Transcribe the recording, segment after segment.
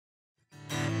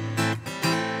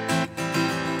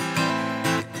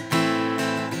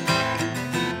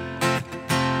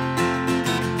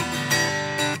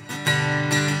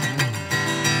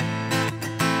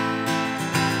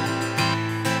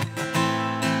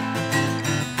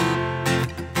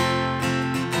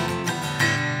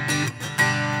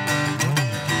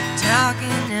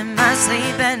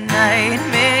sleep at night,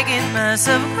 making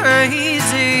myself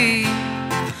crazy.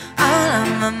 Out of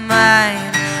my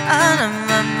mind, out of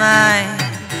my mind.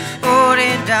 Wrote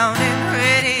it down and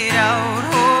read it out,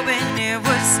 hoping it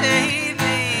would save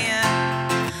me.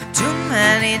 Too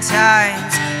many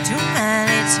times, too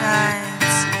many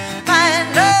times. My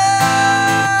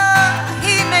love,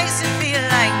 he makes it feel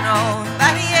like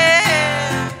nobody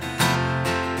else.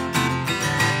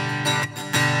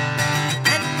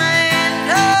 And my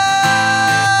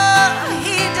love,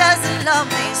 he doesn't love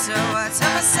me, so I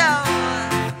tell myself.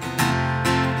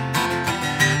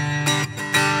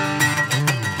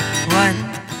 One,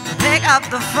 pick up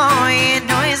the phone, you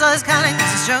know he's always calling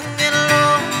 'cause he's drunk and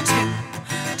alone. Two,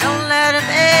 don't let him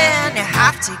in, you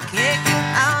have to kick him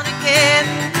out again.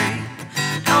 Three,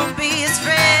 don't be his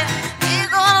friend, he's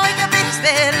gonna wake up in his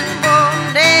bed in the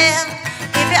morning.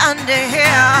 If you're under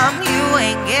him, you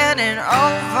ain't getting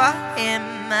over him.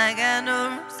 I got no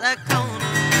rules, I count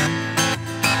 'em.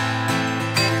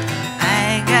 I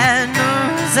ain't got no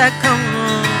rules, I count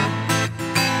 'em.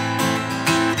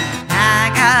 I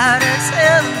gotta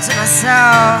tell them to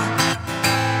myself.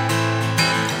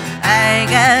 I ain't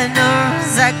got no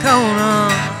rules, I count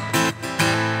 'em.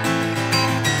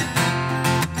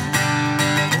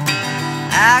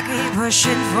 I keep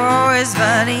pushing forwards,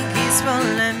 but he keeps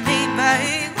pulling me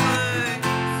backwards.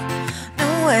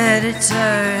 Nowhere to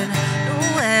turn,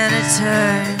 nowhere to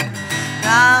turn.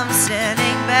 I'm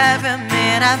standing back from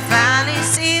it, I finally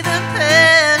see the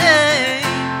pattern.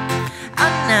 I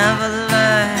never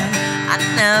learn, I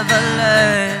never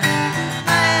learn.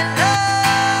 My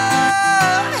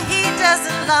love, he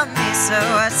doesn't love me, so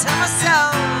I tell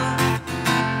myself.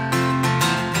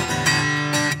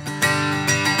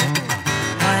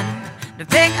 One, to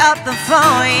pick up the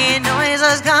phone, you know he's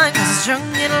always gone 'cause he's drunk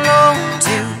and alone.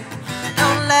 Two,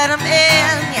 don't let him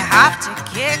in, you have to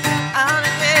kick him out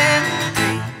again.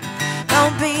 Three,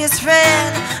 don't be his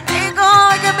friend, ain't gonna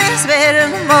wake up in his bed in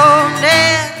the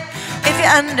morning. If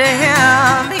you're under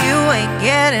him, you ain't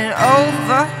getting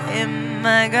over him.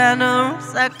 I got no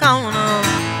rules, I count 'em.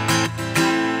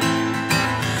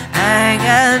 I ain't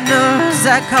got no rules,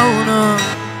 I count 'em.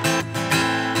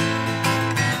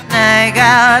 I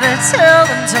gotta tell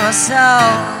them to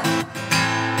myself.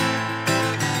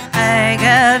 I ain't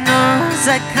got no rules,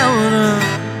 I count 'em.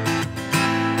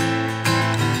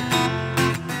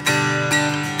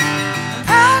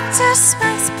 Practice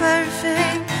makes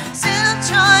perfect, still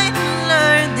trying to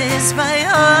learn this by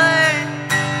heart.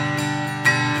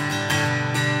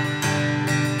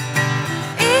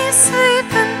 Eat, sleep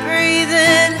and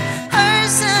breathing,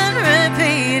 hurts and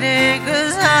repeating,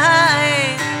 'cause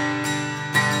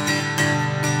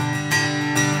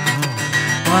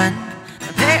one,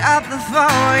 pick up the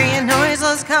phone, you know he's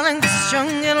always calling 'cause he's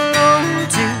drunk and alone.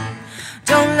 Two,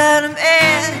 don't let him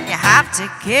in, you have to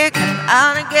kick him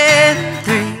out again.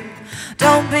 Three,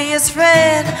 don't be his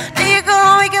friend, now you're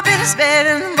gonna wake up in his bed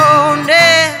in the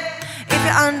morning. If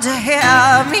you're under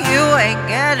him, you ain't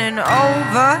getting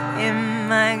over him.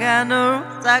 I got no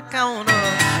rules, I count 'em.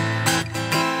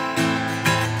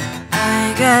 I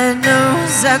got no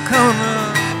rules, I count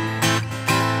 'em.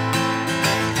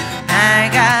 I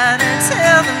gotta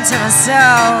tell them to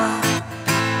myself.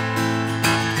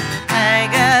 I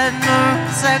got no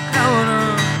rules, I count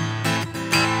 'em.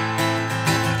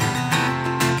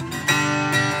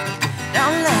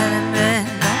 Don't let him in,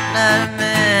 don't let him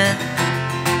in.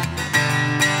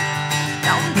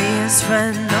 Don't be his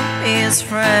friend, don't be his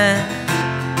friend.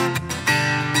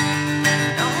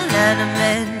 Don't let him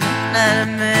in, don't let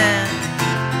him in.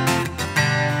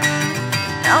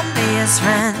 Don't be his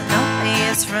friend, don't be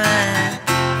his friend.